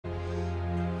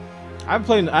I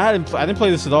didn't play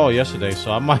this at all yesterday,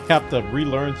 so I might have to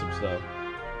relearn some stuff.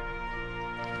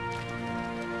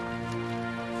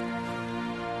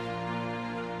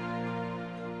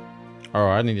 Oh,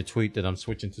 I need to tweet that I'm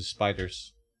switching to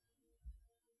spiders.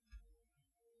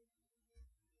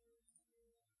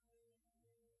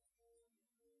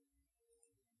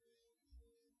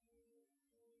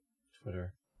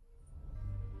 Twitter.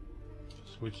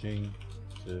 Switching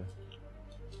to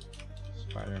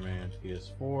Spider-Man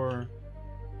PS4.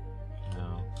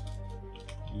 Now,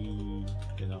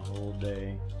 been a whole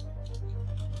day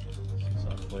since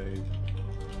I played,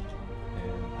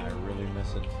 and I really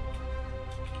miss it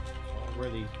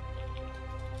already.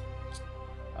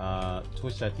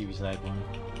 Twitch.tv/Bwana.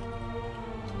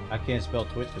 I can't spell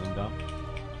Twitch because I'm dumb.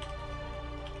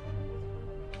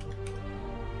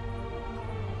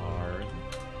 Hard.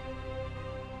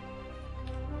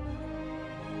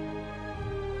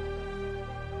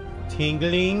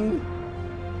 Tingling.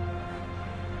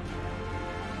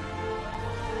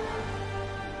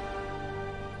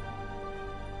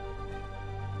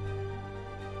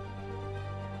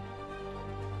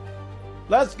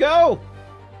 Let's go!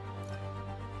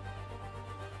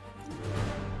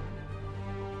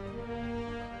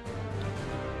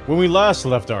 When we last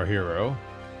left our hero,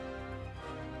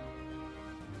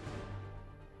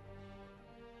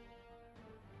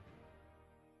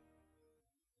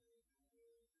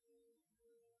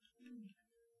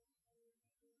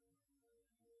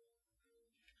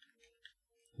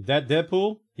 is that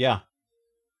Deadpool? Yeah.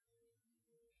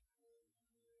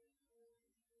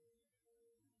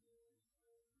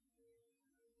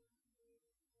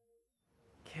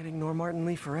 Can't ignore Martin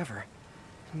Lee forever.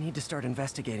 I need to start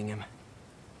investigating him.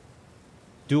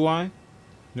 Do I?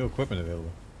 New equipment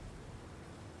available.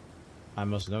 I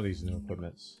must know these new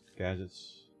equipments.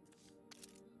 Gadgets.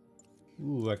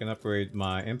 Ooh, I can upgrade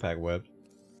my impact web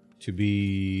to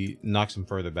be knocks him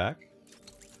further back.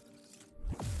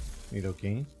 Needle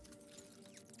key.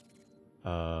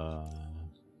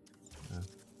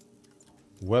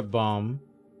 Web bomb.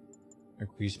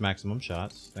 Increase maximum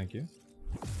shots. Thank you.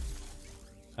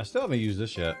 I still haven't used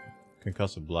this yet.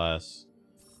 Concussive blast.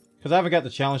 Because I haven't got the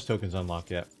challenge tokens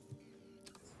unlocked yet.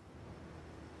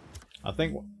 I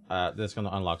think that's going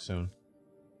to unlock soon.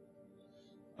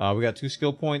 We got 2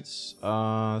 skill points.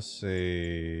 Let's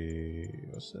see.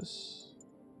 What's this?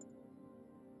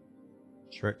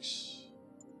 Tricks.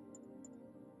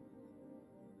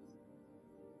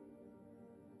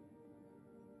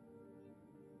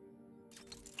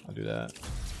 I'll do that.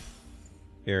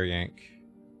 Air yank.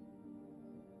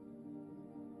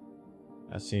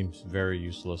 That seems very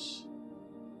useless.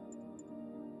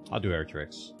 I'll do air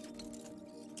tricks.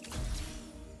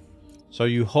 So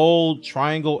you hold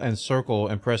triangle and circle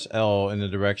and press L in the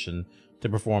direction to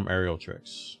perform aerial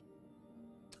tricks.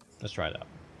 Let's try it out.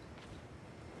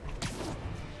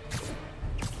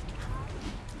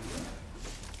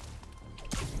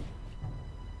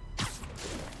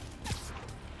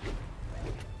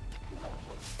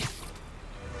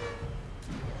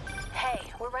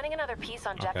 Running another piece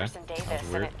on Jefferson Davis,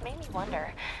 and it made me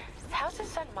wonder, how's his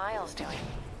son Miles doing?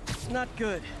 Not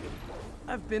good.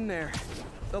 I've been there.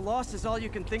 The loss is all you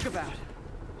can think about.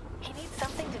 He needs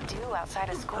something to do outside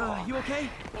of school. You okay?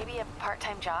 Maybe a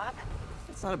part-time job?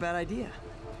 It's not a bad idea.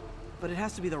 But it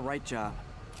has to be the right job.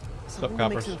 Something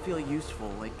that makes him feel useful,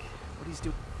 like what he's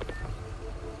doing.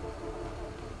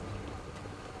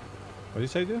 What did you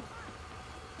say, dude?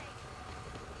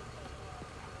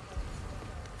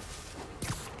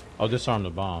 I'll disarm the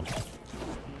bomb.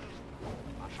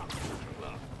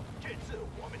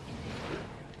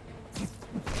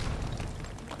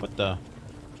 What the?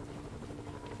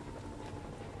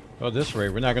 Oh, at this rate,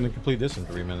 we're not going to complete this in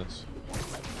 3 minutes.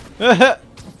 Alright,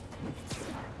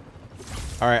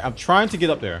 I'm trying to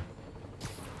get up there.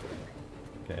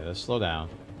 Okay, let's slow down.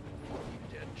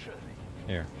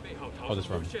 Here. Hold this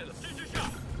room. Safe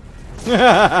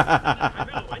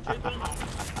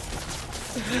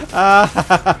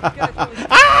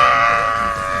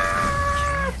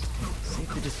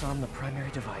to disarm the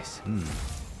primary device.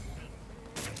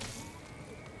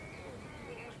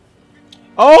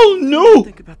 Oh no!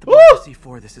 Think about the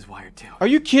C4 this is wired to. Are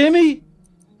you kidding me?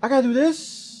 I gotta do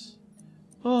this?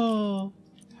 Oh,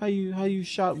 how you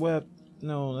shot web?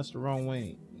 No, that's the wrong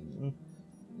way.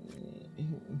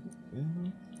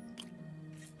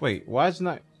 Wait, why is it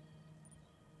not?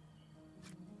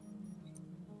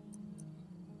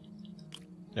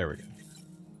 There we go.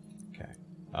 Okay.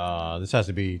 This has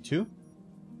to be 2?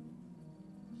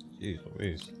 Jeez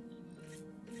Louise.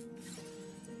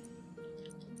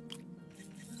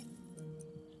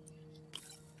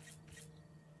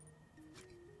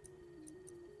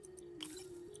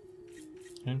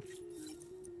 Okay.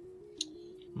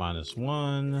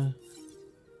 -1.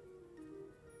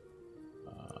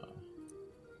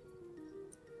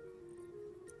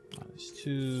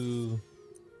 -2.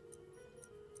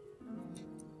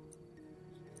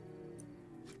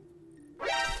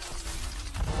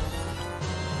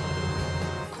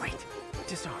 Great.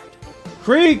 Disarmed.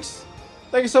 Creeks!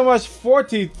 Thank you so much.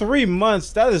 43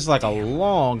 months. That is like a Damn.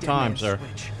 long Dead time, man sir.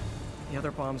 switch. The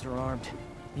other bombs are armed.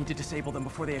 Need to disable them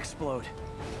before they explode.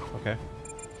 Okay.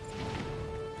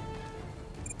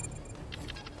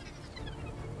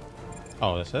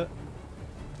 Oh, that's it?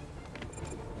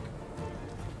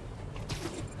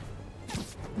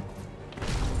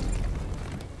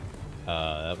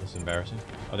 That was embarrassing.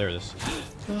 Oh, there it is.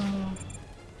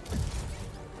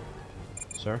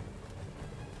 Sir?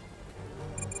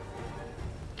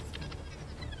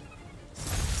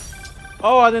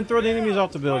 Oh, I didn't throw the enemies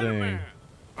off the building.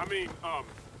 I mean,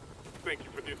 thank you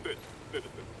for the assist,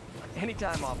 citizen.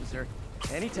 Anytime, officer.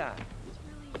 Anytime.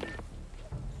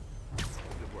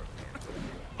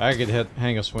 I could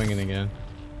hang a swinging again.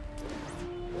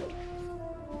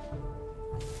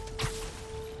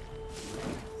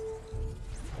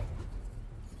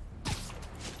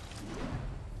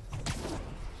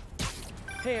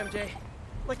 Hey, MJ.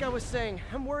 Like I was saying,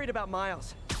 I'm worried about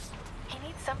Miles. He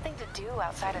needs something to do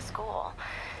outside of school.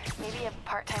 Maybe a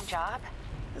part-time job?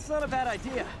 It's not a bad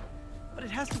idea, but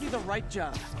it has to be the right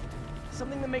job.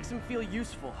 Something that makes him feel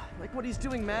useful, like what he's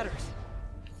doing matters.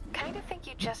 Kind of think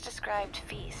you just described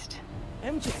Feast.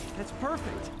 MJ, that's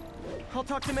perfect. I'll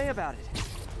talk to May about it.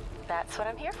 That's what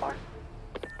I'm here for.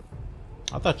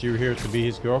 I thought you were here to be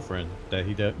his girlfriend that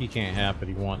he can't have, but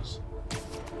he wants.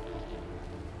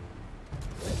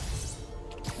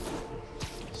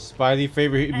 Spidey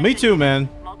favorite. Me too, man.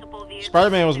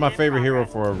 Spider-Man was my favorite hero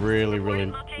for a really,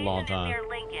 really long time.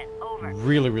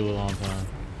 Really, really long time.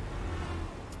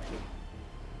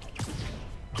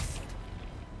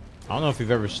 I don't know if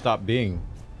you've ever stopped being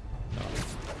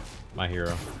my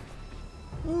hero.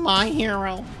 My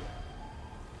hero.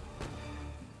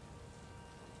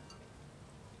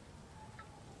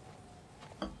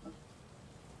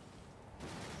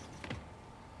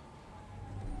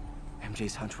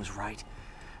 MJ's hunch was right.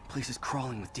 Place is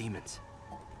crawling with demons.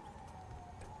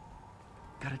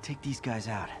 Gotta take these guys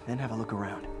out, then have a look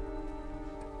around.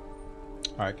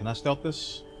 Alright, can I stealth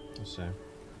this? Let's see.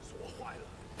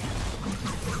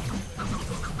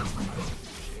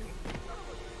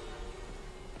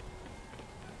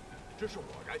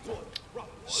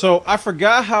 So, I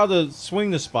forgot how to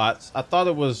swing the spots. I thought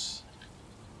it was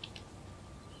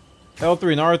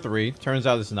L3 and R3. Turns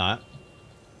out it's not.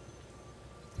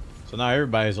 So now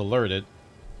everybody's alerted.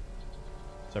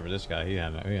 Except for this guy. He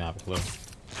didn't have a clue.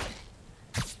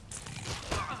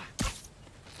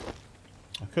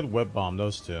 I could web bomb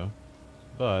those two,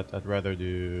 but I'd rather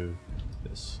do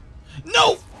this.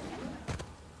 No!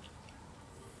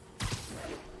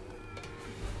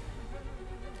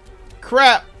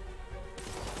 Crap!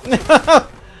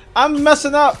 I'm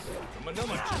messing up!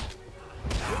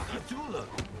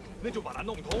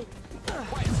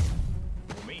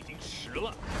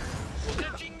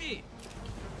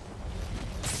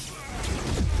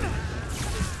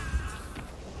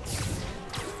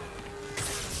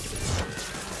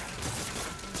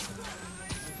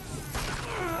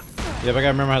 Yep, I gotta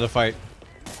remember how to fight.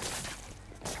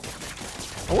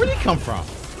 Oh, where'd he come from?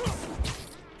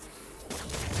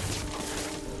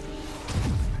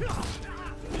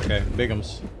 Okay,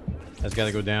 Bigums. That's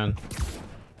gotta go down.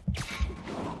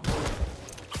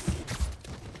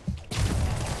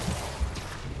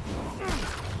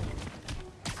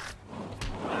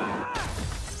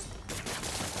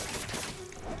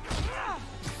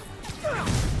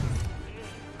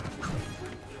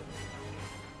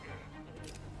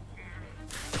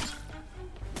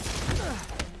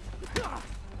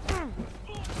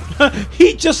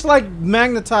 He just like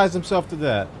magnetized himself to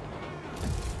that.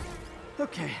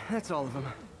 Okay, that's all of them.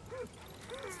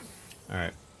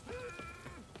 Alright.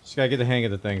 Just gotta get the hang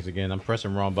of the things again. I'm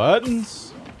pressing wrong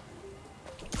buttons.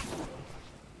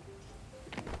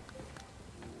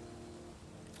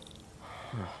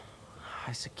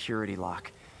 High security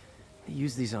lock. They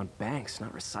use these on banks,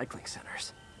 not recycling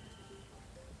centers.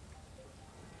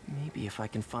 Maybe if I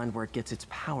can find where it gets its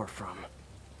power from.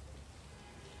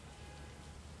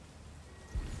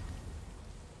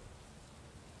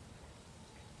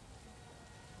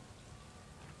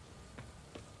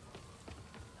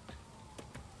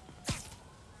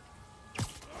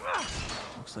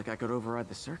 Looks like I could override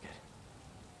the circuit.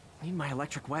 Need my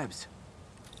electric webs.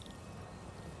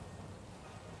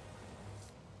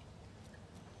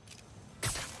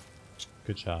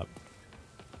 Good job.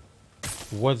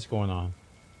 What's going on?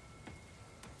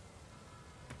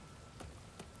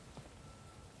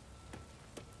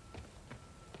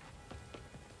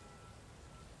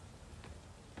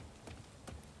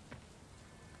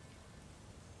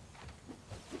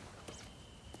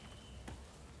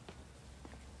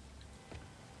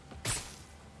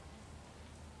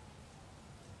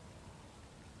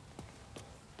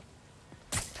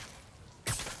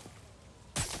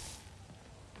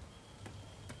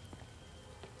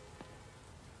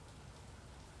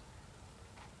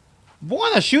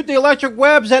 Bwana, shoot the electric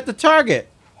webs at the target.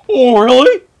 Oh,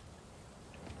 really?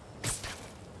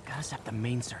 Gotta set the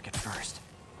main circuit first.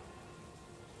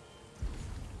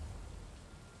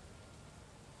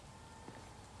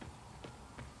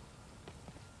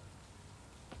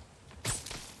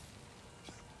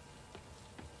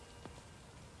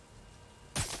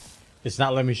 It's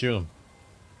not letting me shoot them.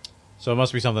 So it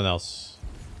must be something else.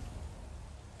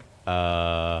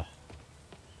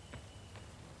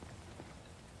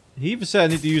 He even said I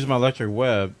need to use my electric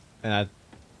web, and I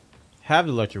have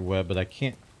the electric web, but I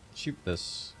can't shoot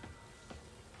this.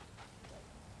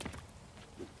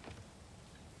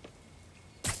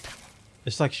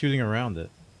 It's like shooting around it.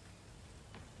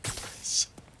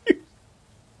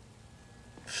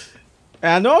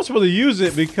 And I know I'm supposed to use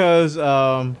it because,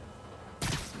 I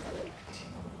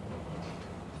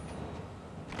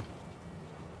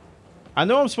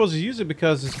know I'm supposed to use it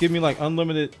because it's giving me like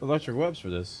unlimited electric webs for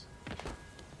this.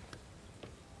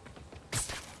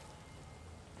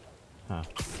 Huh.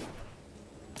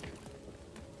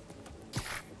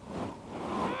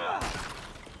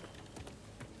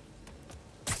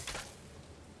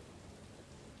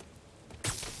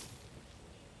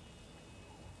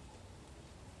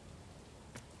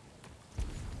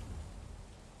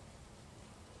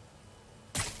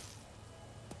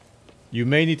 You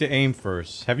may need to aim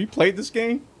first. Have you played this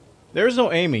game? There is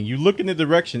no aiming. You look in the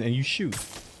direction and you shoot.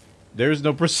 There is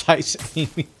no precise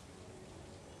aiming.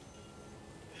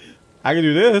 I can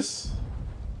do this.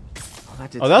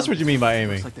 Oh, that's what you mean by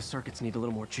aiming. Looks like the circuits need a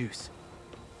little more juice.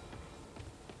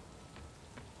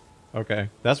 Okay,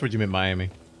 that's what you meant by aiming.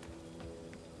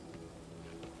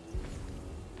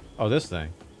 Oh, this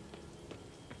thing.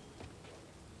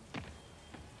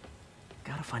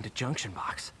 Gotta find a junction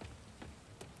box.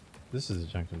 This is a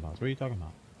junction box. What are you talking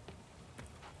about?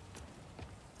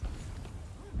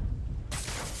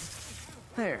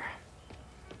 There.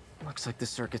 Looks like the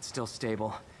circuit's still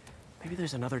stable. Maybe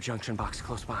there's another junction box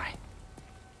close by.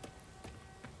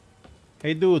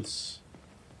 Hey, dudes.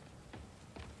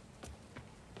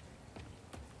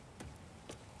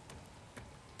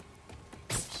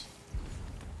 Oops.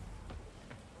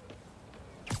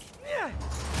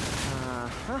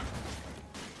 Uh-huh.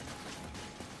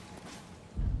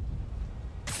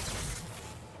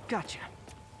 Gotcha.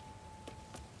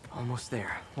 Almost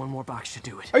there. One more box should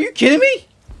do it. Are you kidding me?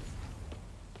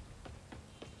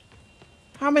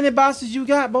 How many boxes you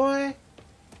got, boy?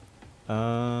 Did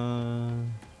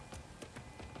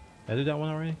I do that one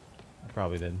already? I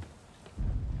probably did.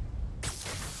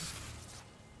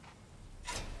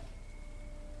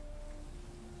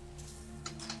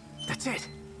 That's it.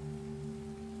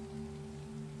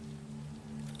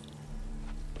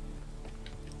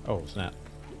 Oh, snap.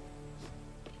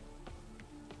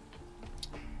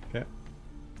 Okay.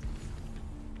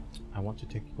 I want to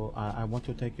take you. I want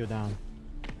to take you down.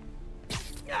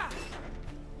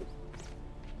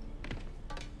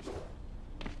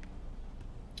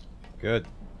 Good.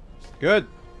 Good.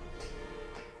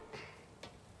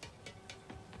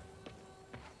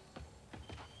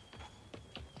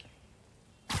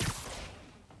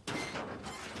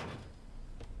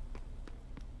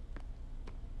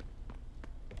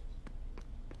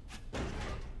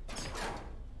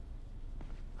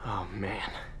 Oh, man.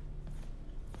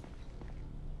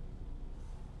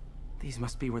 These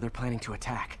must be where they're planning to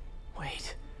attack.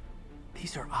 Wait.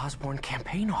 These are Osborn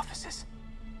campaign offices.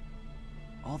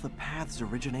 All the paths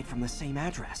originate from the same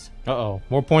address. Uh-oh.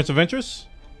 More points of interest?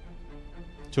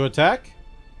 To attack?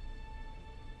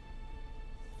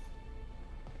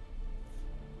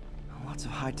 Lots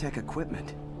of high-tech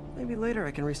equipment. Maybe later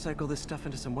I can recycle this stuff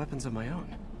into some weapons of my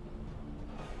own.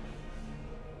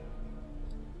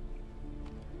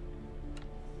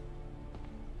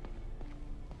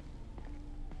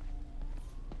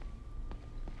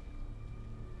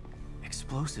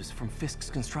 Explosives from Fisk's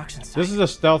construction site. This is a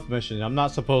stealth mission. I'm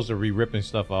not supposed to be ripping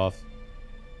stuff off.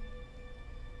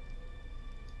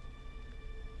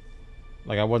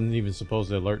 Like, I wasn't even supposed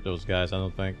to alert those guys, I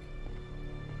don't think.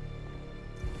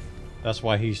 That's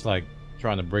why he's, like,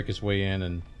 trying to break his way in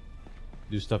and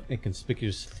do stuff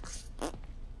inconspicuous.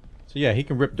 So, yeah, he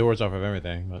can rip doors off of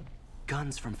everything, but...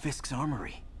 guns from Fisk's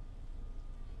armory.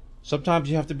 Sometimes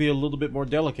you have to be a little bit more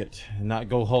delicate and not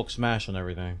go Hulk smash on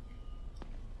everything.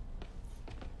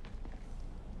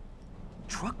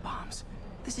 Truck bombs?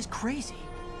 This is crazy.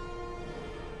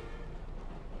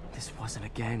 This wasn't a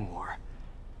gang war.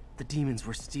 The demons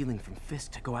were stealing from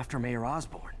Fisk to go after Mayor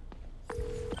Osborn.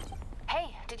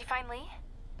 Hey, did you find Lee?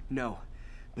 No,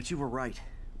 but you were right.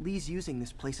 Lee's using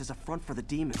this place as a front for the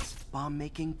demons. Bomb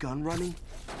making, gun running.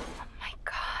 Oh my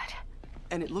god.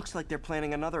 And it looks like they're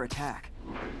planning another attack.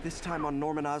 This time on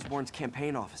Norman Osborn's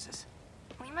campaign offices.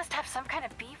 We must have some kind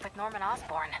of beef with Norman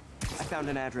Osborn. I found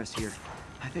an address here.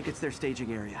 I think it's their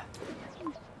staging area.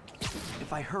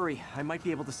 If I hurry, I might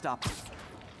be able to stop them.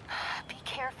 Be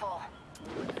careful.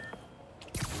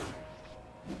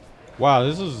 Wow,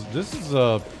 this is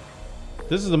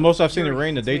the most I've seen it rain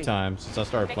in the daytime since I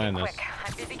started Make playing it this. quick.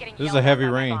 I'm busy getting This is yelled a heavy at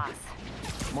by my rain. boss.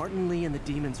 Martin Lee and the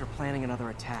demons are planning another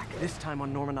attack, this time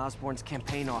on Norman Osborn's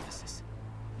campaign offices.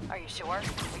 Are you sure?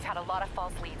 We've had a lot of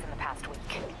false leads in the past week.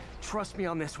 Trust me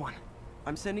on this one.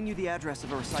 I'm sending you the address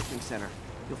of a recycling center.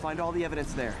 You'll find all the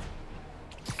evidence there.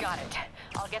 Got it.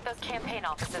 I'll get those campaign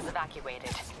offices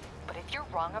evacuated. But if you're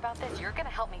wrong about this, you're gonna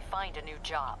help me find a new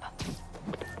job.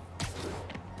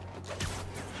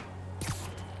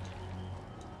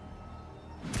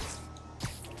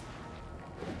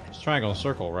 It's triangle and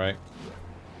circle, right?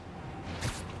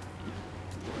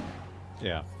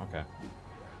 Yeah, okay.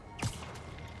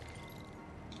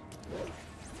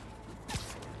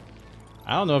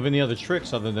 I don't know of any other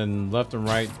tricks other than left and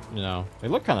right, you know. They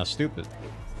look kind of stupid.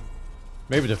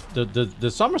 Maybe the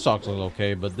somersaults look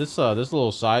okay, but this this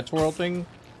little side twirl thing,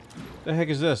 the heck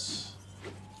is this?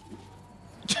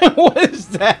 What is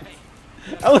that?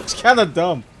 That looks kind of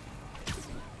dumb.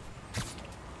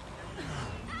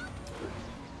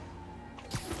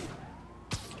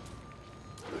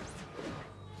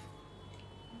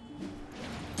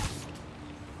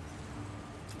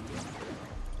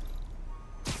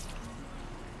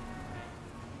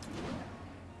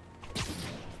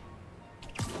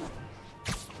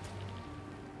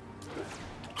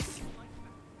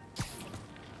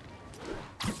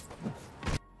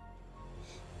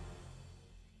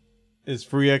 It's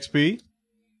free XP.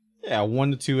 Yeah,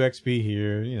 1 to 2 XP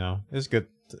here. You know, it's good.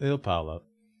 It'll pile up.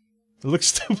 It looks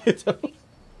stupid though.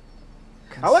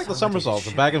 I like the somersaults.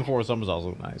 The back and forth somersaults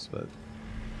look nice, but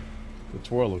the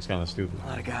twirl looks kind of stupid. A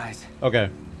lot of guys. Okay.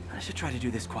 I should try to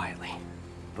do this quietly,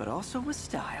 but also with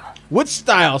style. With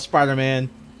style, Spider-Man.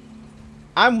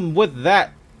 I'm with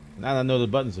that. Now that I know the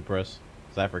buttons to press,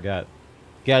 because I forgot.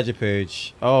 Gadget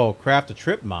page. Oh, craft a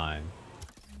trip mine.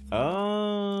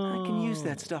 Oh. I can use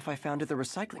that stuff I found at the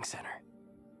recycling center.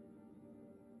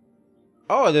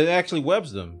 Oh, it actually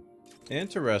webs them.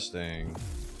 Interesting.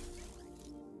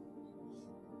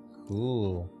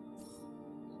 Cool.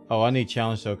 Oh, I need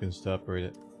challenge tokens to upgrade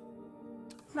it.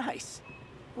 Nice.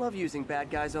 Love using bad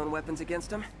guys' own weapons against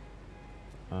them.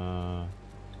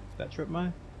 That trip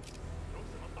mine?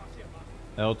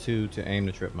 L2 to aim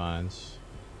the trip mines.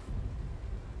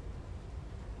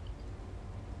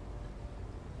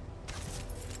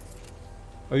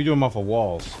 Oh, you do them off of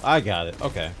walls. I got it.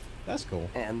 Okay. That's cool.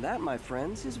 And that, my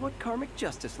friends, is what karmic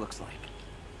justice looks like.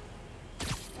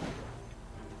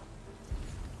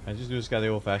 I just do this guy the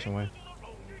old-fashioned way.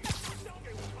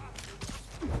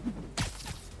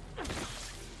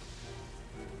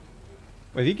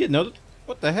 Wait, he get notified?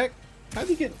 What the heck? How'd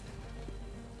he get...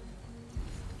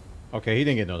 Okay, he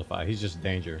didn't get notified. He's just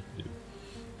danger, dude.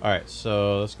 Alright,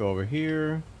 so let's go over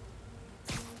here.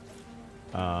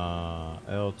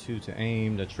 L2 to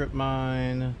aim the trip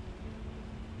mine.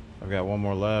 I've got one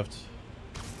more left.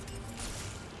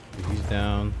 He's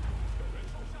down.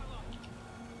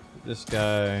 This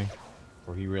guy,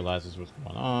 before he realizes what's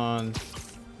going on.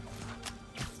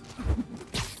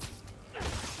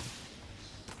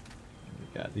 We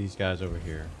got these guys over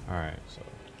here. Alright, so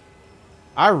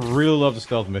I really love the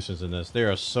stealth missions in this. They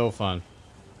are so fun.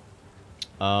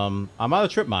 I'm out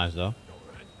of trip mines though.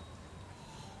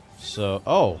 So,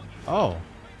 oh,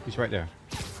 he's right there.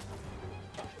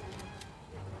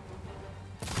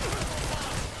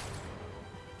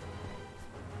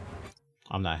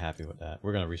 I'm not happy with that.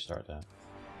 We're gonna restart that.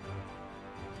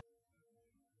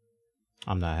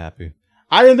 I'm not happy.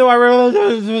 I didn't know I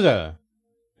really...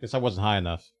 Guess I wasn't high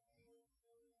enough.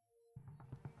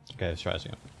 Okay, let's try this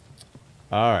again.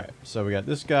 Alright, so we got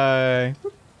this guy.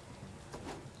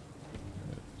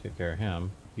 Take care of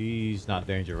him. He's not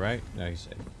danger, right? No, he's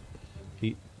safe.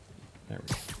 There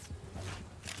we go.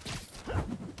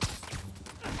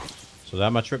 So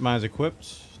that my trip mine's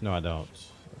equipped? No, I don't.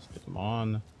 Let's get them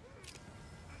on.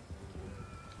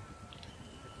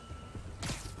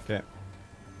 Okay.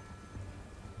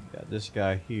 Got this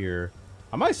guy here.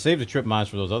 I might save the trip mines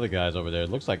for those other guys over there. It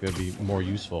looks like they'd be more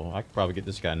useful. I could probably get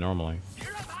this guy normally.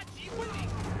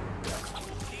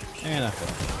 And I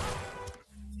failed.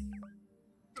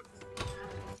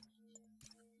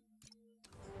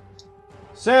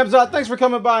 Sam's out. Thanks for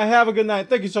coming by. Have a good night.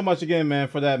 Thank you so much again, man,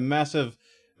 for that massive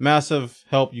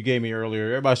help you gave me earlier.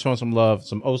 Everybody showing some love.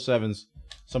 Some 07s.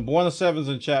 Some Bwana 7s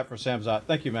in chat for Sam's out.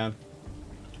 Thank you, man.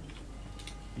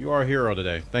 You are a hero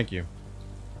today. Thank you.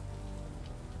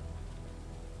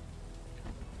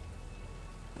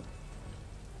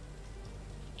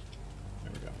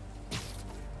 There we go.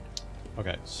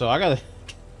 Okay, so I gotta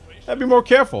be more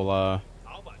careful.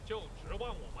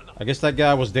 I guess that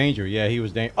guy was danger. Yeah, he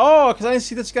was danger. Oh, because I didn't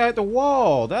see this guy at the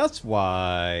wall. That's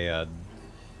why.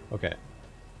 Okay.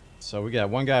 So we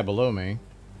got one guy below me.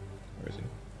 Where is he?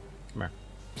 Come here.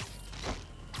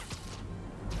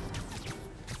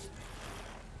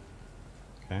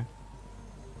 Okay.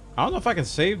 I don't know if I can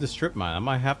save the strip mine. I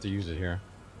might have to use it here.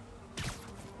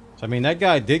 So, I mean, that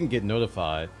guy didn't get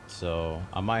notified. So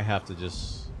I might have to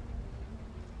just...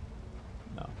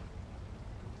 No.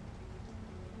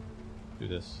 Do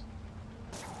this.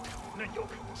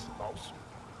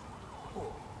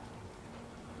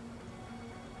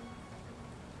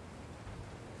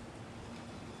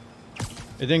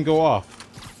 It didn't go off.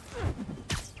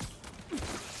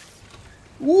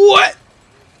 What?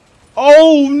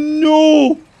 Oh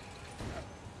no!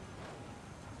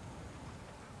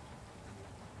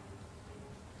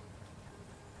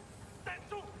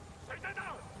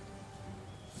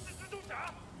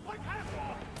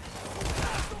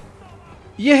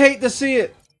 You hate to see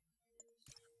it.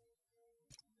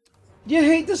 You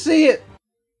hate to see it.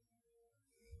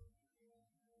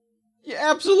 You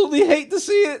absolutely hate to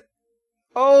see it.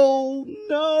 Oh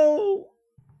no.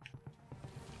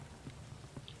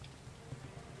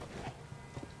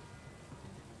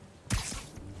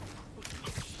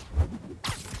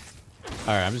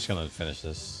 Alright, I'm just gonna finish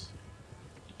this.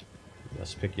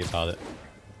 Less picky about it.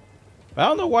 I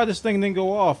don't know why this thing didn't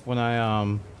go off when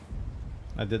I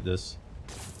did this.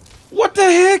 What the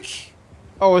heck?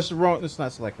 Oh, it's wrong. It's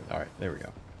not selected. Alright, there we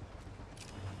go.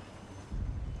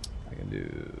 I can do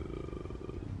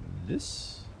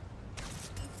this.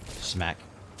 Smack.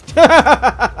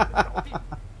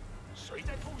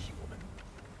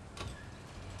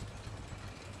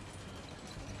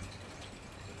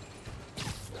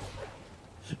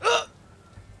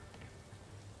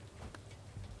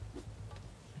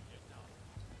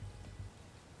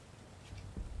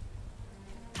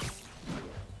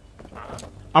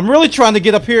 I'm really trying to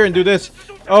get up here and do this.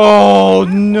 Oh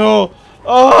no!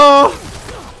 Oh!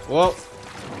 Well,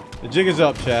 the jig is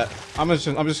up, chat. I'm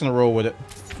just gonna roll with it.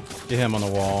 Get him on the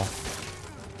wall.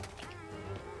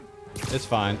 It's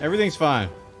fine. Everything's fine.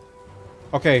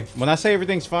 Okay, when I say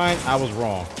everything's fine, I was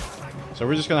wrong. So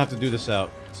we're just gonna have to do this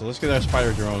out. So let's get our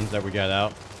spider drones that we got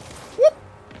out. Whoop!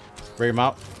 Bring him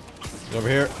out. He's over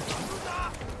here.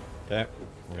 Okay.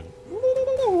 We're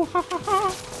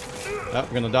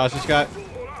gonna dodge this guy.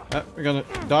 We're gonna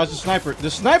dodge the sniper.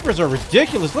 The snipers are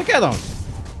ridiculous. Look at them.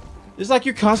 It's like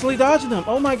you're constantly dodging them.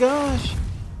 Oh my gosh.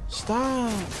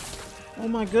 Stop. Oh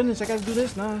my goodness. I gotta do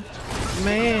this now.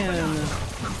 Man.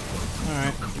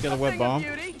 Alright. We got a web bomb.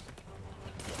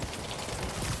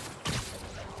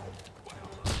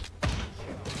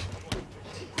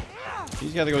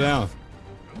 He's gotta go down.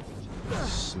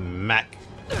 Smack.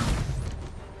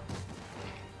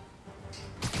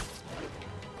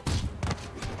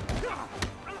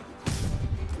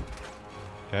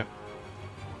 Okay.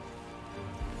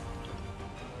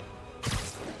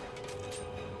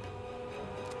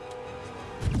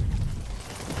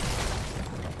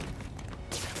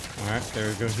 Alright, there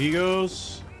we go. He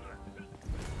goes.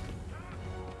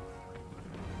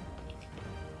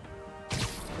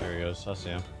 There he goes. I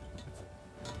see him.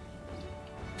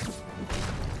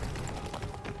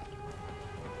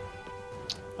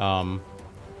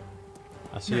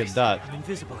 I see a dot. I'm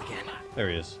invisible again. There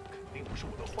he is.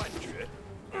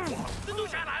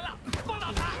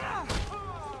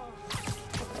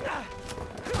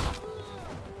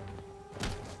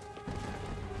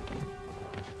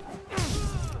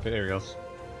 Okay, there he goes.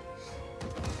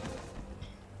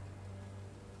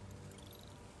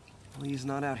 Well, he's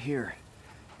not out here.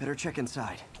 Better check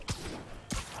inside.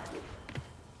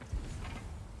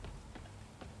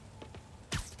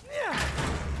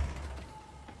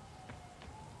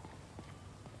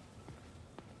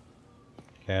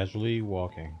 Casually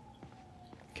walking.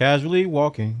 Casually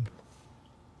walking.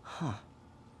 Huh.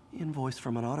 Invoice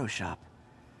from an auto shop.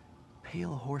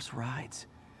 Pale Horse Rides.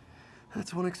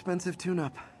 That's one expensive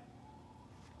tune-up.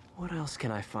 What else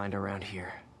can I find around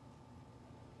here?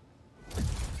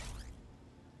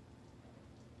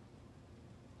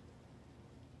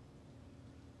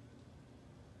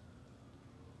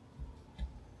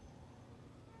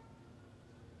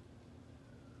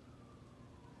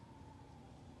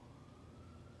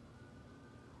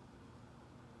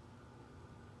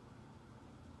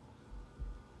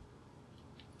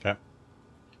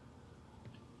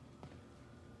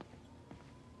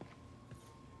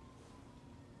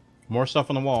 More stuff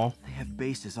on the wall. They have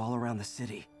bases all around the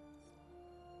city.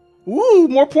 Ooh,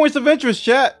 more points of interest,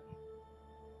 chat.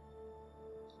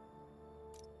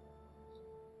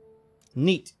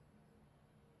 Neat.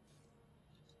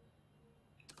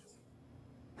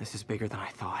 This is bigger than I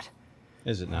thought.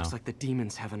 Is it now? Looks like the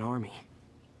demons have an army.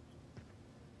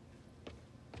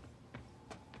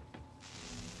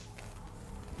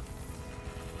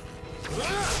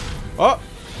 Oh!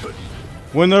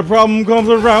 When the problem comes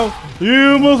around,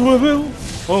 you must whipple.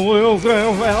 Oh,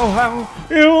 well, how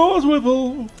you must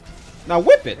whipple. Now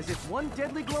whip it. As if one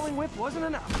deadly glowing whip wasn't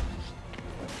enough.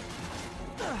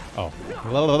 Oh.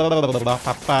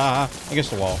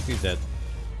 Against the wall. He's dead.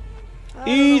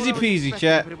 Easy peasy,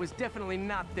 chat. But it was definitely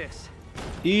not this.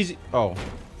 Easy. Oh.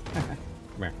 Come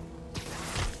here.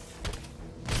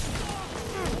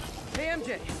 Hey,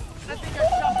 MJ. I think I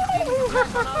stopped the demons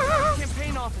attack on our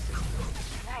campaign offices.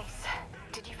 Nice.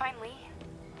 Did you find Lee?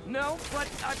 No, but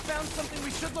I found something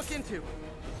we should look into.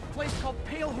 A place called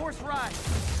Pale Horse Ride.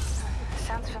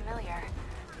 Sounds familiar.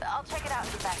 I'll check it out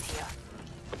and get back to you.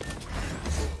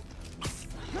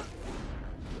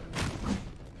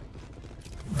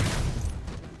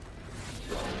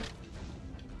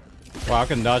 Wow, I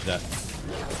couldn't dodge that.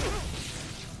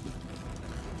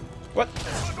 What?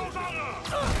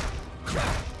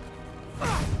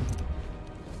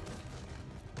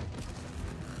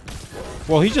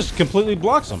 Well, he just completely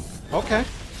blocks him. Okay.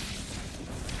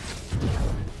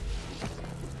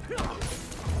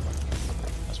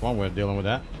 That's one way of dealing with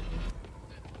that.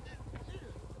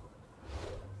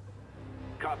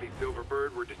 Copy,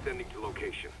 Silverbird. We're descending to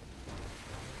location.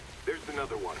 There's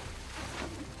another one.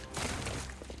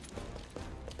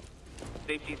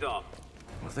 Safety's off.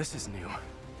 Well, this is new.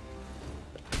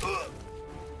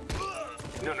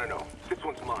 No. This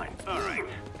one's mine. All right.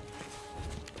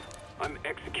 I'm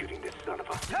executing this son of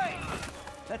a... Hey!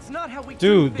 That's not how we Dude,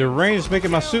 do the things. rain is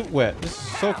making my suit wet. This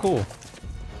is so cool.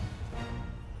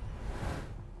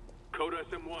 Code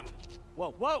SM1.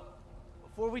 Whoa.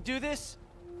 Before we do this,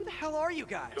 who the hell are you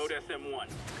guys? Code SM1.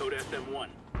 Code SM1.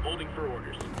 Holding for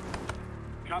orders.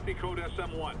 Copy Code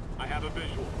SM1. I have a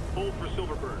visual. Hold for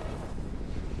Silverbird.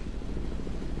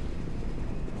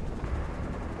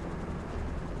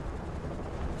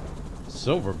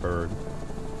 Silverbird.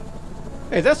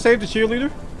 Hey, is that Save the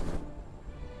Cheerleader?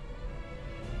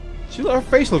 Her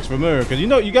face looks familiar, because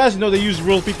you guys know they use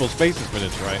real people's faces for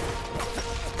this, right?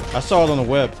 I saw it on the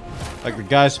web. Like the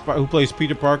guy who plays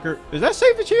Peter Parker. Is that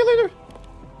Save the Cheerleader?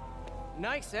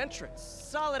 Nice entrance.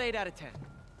 Solid 8 out of 10.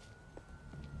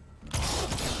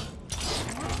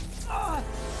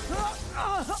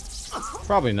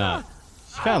 Probably not.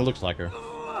 She kind of looks like her.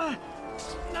 9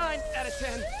 out of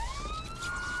 10.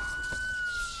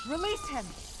 Release him.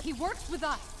 He works with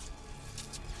us.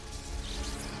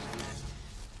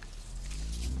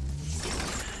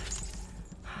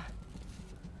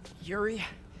 Yuri,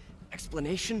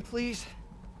 explanation, please?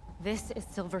 This is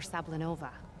Silver Sablinova,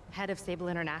 head of Sable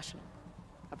International,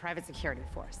 a private security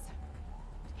force.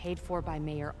 Paid for by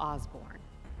Mayor Osborn.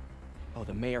 Oh,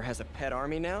 the mayor has a pet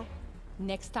army now?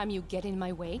 Next time you get in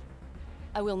my way,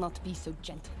 I will not be so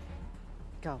gentle.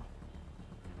 Go.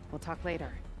 We'll talk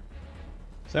later.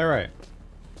 Is that right?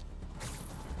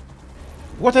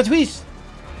 What a twist!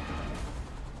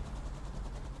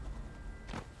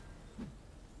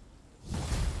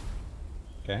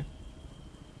 Okay.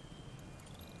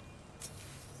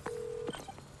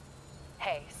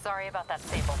 Hey, sorry about that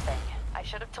Sable thing. I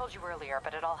should have told you earlier,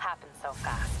 but it all happened so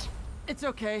fast. It's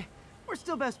okay. We're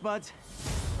still best buds.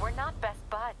 We're not best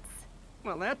buds.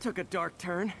 Well, that took a dark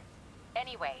turn.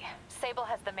 Anyway, Sable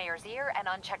has the mayor's ear and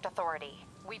unchecked authority.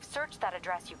 We've searched that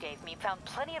address you gave me, found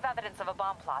plenty of evidence of a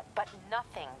bomb plot, but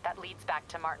nothing that leads back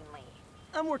to Martin Lee.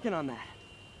 I'm working on that.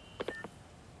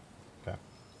 Okay.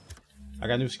 I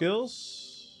got new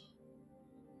skills.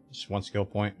 Just one skill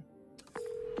point.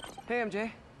 Hey,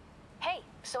 MJ. Hey,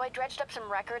 so I dredged up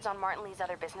some records on Martin Lee's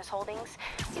other business holdings.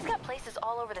 He's got places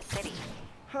all over the city.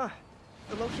 Huh.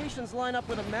 The locations line up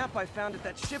with a map I found at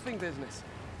that shipping business.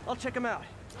 I'll check them out.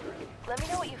 Let me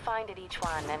know what you find at each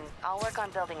one, and I'll work on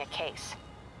building a case.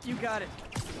 You got it.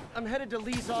 I'm headed to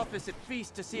Lee's office at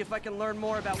Feast to see if I can learn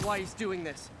more about why he's doing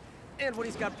this. And what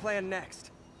he's got planned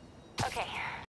next. Okay,